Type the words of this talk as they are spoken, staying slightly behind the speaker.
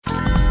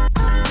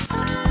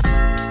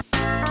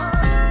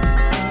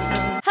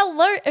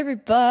Hello,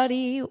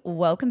 everybody.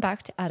 Welcome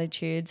back to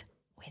Attitudes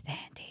with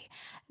Andy.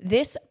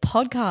 This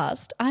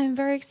podcast I'm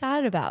very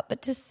excited about,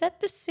 but to set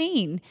the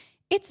scene,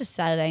 it's a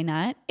Saturday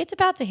night. It's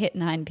about to hit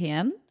 9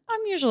 p.m.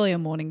 I'm usually a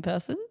morning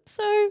person,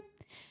 so,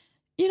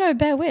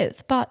 bear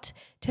with. But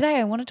today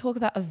I want to talk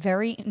about a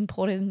very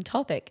important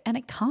topic, and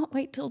it can't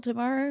wait till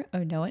tomorrow.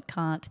 Oh, no, it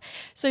can't.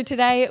 So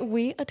today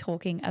we are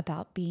talking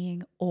about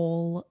being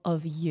all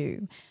of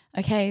you.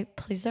 Okay,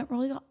 please don't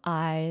roll your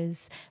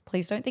eyes.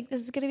 Please don't think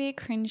this is going to be a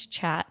cringe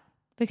chat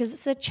because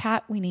it's a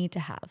chat we need to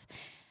have.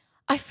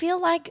 I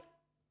feel like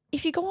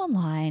if you go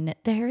online,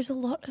 there's a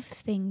lot of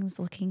things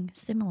looking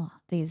similar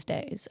these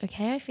days,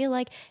 okay? I feel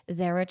like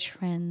there are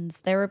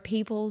trends. There are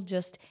people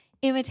just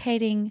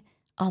imitating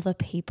other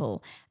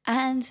people,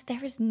 and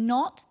there is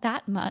not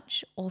that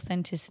much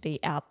authenticity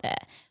out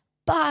there.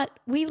 But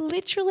we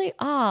literally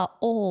are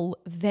all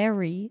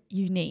very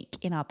unique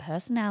in our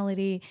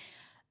personality,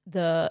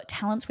 the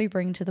talents we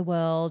bring to the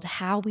world,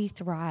 how we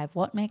thrive,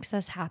 what makes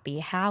us happy,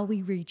 how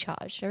we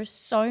recharge. There are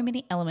so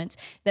many elements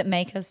that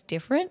make us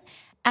different,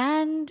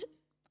 and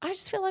I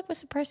just feel like we're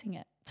suppressing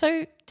it.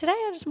 So today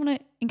I just want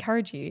to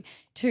encourage you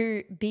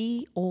to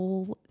be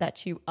all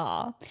that you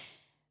are,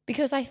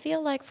 because I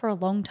feel like for a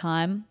long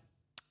time,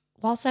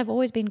 whilst I've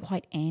always been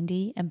quite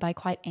Andy, and by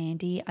quite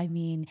Andy, I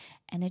mean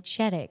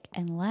energetic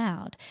and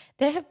loud,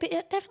 there have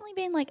definitely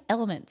been like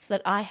elements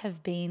that I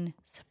have been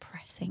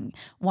suppressing,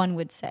 one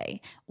would say.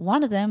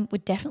 One of them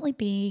would definitely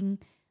be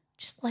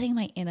just letting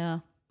my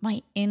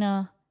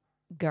inner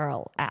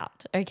girl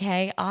out,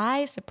 okay?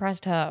 I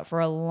suppressed her for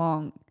a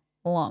long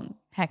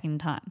heckin'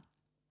 time.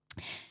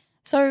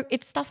 So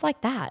it's stuff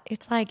like that.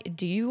 It's like,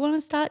 do you want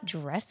to start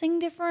dressing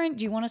different?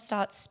 Do you want to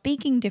start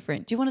speaking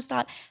different? Do you want to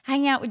start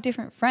hanging out with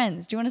different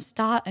friends? Do you want to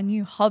start a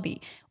new hobby?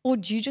 Or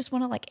do you just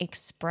want to like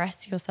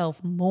express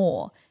yourself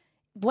more?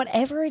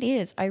 Whatever it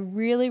is, I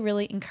really,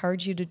 really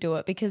encourage you to do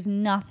it, because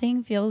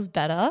nothing feels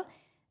better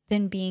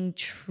than being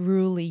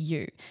truly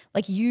you.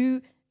 Like,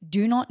 you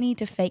do not need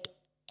to fake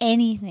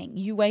anything.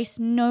 You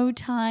waste no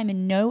time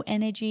and no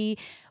energy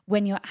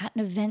when you're at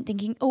an event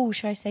thinking, oh,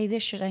 should I say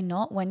this? Should I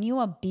not? When you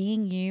are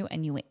being you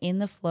and you are in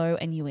the flow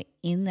and you are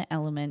in the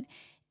element,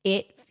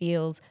 it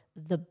feels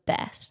the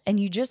best. And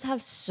you just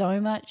have so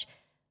much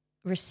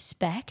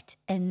respect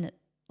and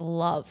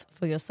love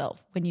for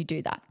yourself when you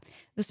do that.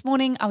 This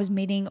morning, I was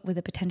meeting with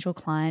a potential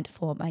client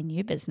for my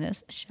new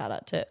business. Shout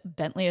out to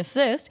Bentley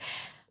Assist.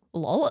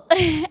 Lol.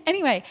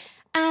 Anyway,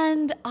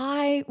 and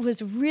I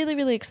was really,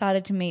 really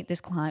excited to meet this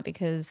client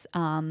because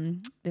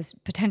this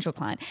potential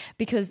client,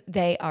 because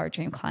they are a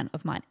dream client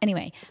of mine.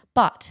 Anyway,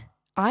 but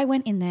I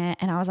went in there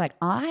and I was like,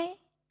 I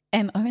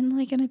am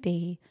only going to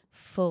be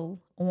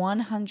full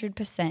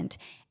 100%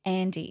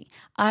 Andy.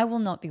 I will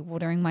not be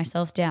watering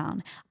myself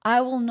down. I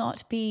will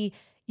not be,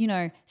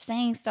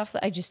 saying stuff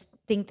that I just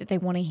think that they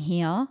want to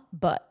hear,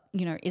 but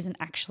isn't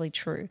actually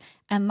true.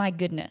 And my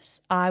goodness,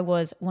 I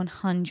was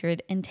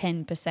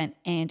 110%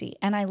 Andy.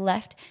 And I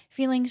left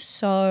feeling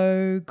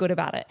so good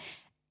about it,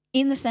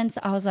 in the sense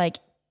that I was like,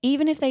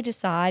 even if they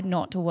decide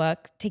not to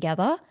work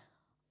together,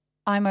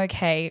 I'm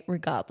okay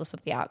regardless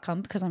of the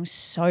outcome, because I'm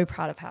so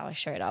proud of how I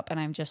showed up. And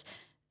I'm just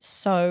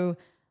so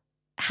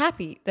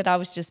happy that I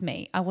was just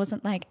me. I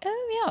wasn't like,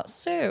 oh yeah,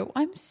 so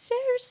I'm so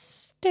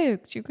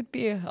stoked you could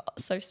be here.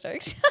 So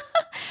stoked.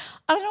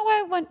 I don't know why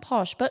I went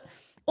posh, but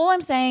all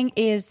I'm saying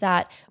is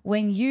that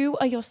when you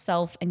are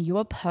yourself and you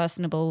are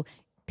personable,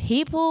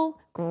 people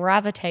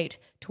gravitate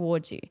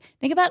towards you.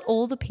 Think about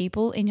all the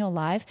people in your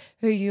life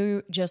who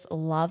you just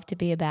love to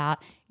be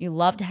about. You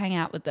love to hang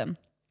out with them.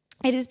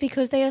 It is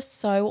because they are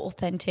so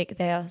authentic.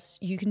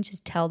 You can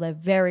just tell they're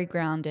very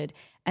grounded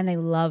and they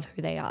love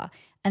who they are.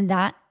 And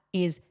that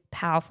is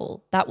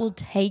powerful. That will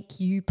take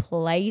you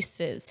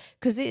places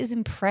because it is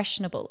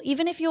impressionable.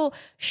 Even if you're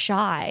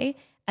shy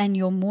and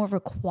you're more of a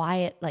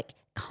quiet, like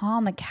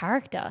calmer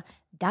character,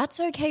 that's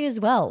okay as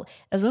well.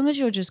 As long as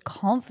you're just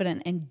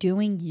confident and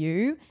doing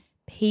you,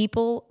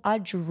 people are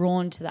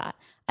drawn to that.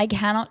 I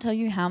cannot tell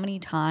you how many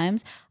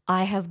times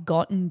I have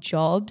gotten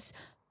jobs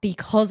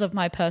because of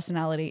my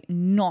personality,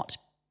 not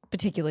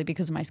particularly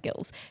because of my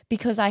skills,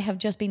 because I have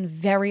just been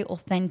very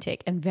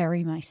authentic and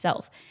very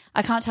myself.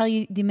 I can't tell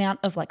you the amount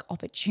of like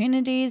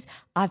opportunities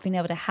I've been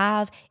able to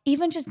have,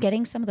 even just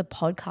getting some of the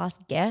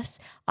podcast guests.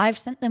 I've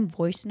sent them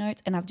voice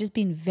notes and I've just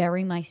been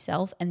very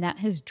myself, and that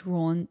has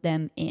drawn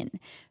them in.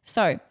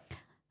 So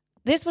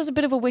this was a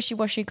bit of a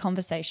wishy-washy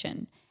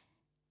conversation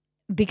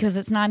because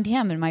it's 9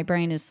 p.m. and my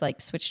brain is like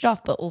switched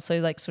off, but also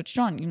like switched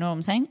on. You know what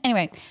I'm saying?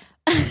 Anyway,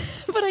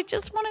 but I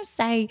just want to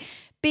say,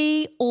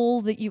 be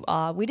all that you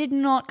are. We did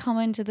not come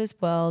into this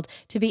world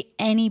to be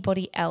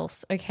anybody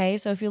else, okay?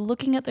 So if you're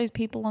looking at those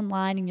people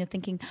online and you're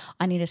thinking,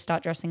 I need to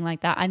start dressing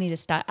like that, I need to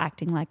start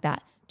acting like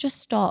that,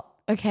 just stop,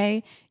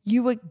 okay?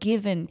 You were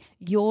given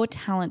your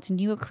talents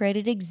and you were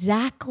created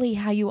exactly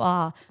how you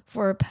are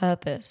for a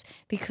purpose,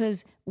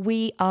 because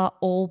we are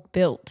all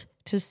built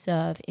to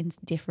serve in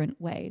different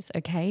ways,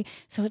 okay?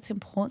 So it's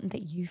important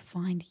that you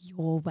find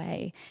your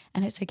way,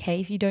 and it's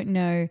okay if you don't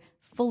know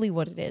fully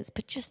what it is,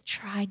 but just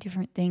try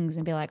different things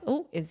and be like,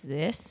 oh, is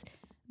this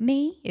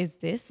me? Is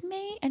this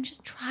me? And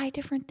just try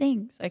different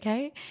things,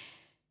 okay?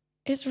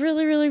 It's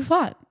really, really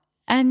fun.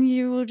 And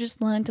you will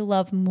just learn to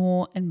love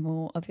more and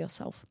more of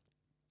yourself.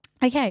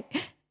 Okay,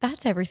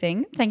 that's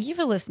everything. Thank you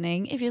for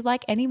listening. If you'd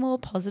like any more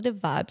positive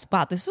vibes,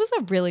 wow, this was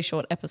a really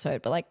short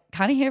episode, but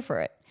kind of here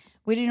for it.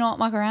 We do not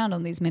muck around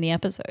on these mini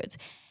episodes.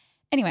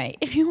 Anyway,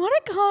 if you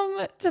want to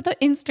come to the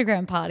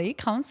Instagram party,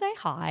 come say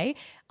hi.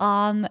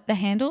 The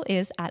handle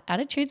is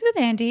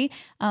 @attitudeswithandy.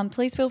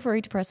 Please feel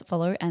free to press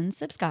follow and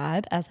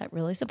subscribe, as that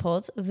really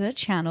supports the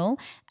channel.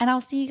 And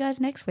I'll see you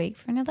guys next week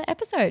for another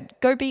episode.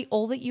 Go be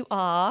all that you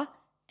are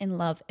and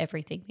love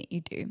everything that you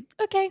do.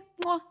 Okay,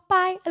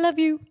 bye. I love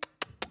you.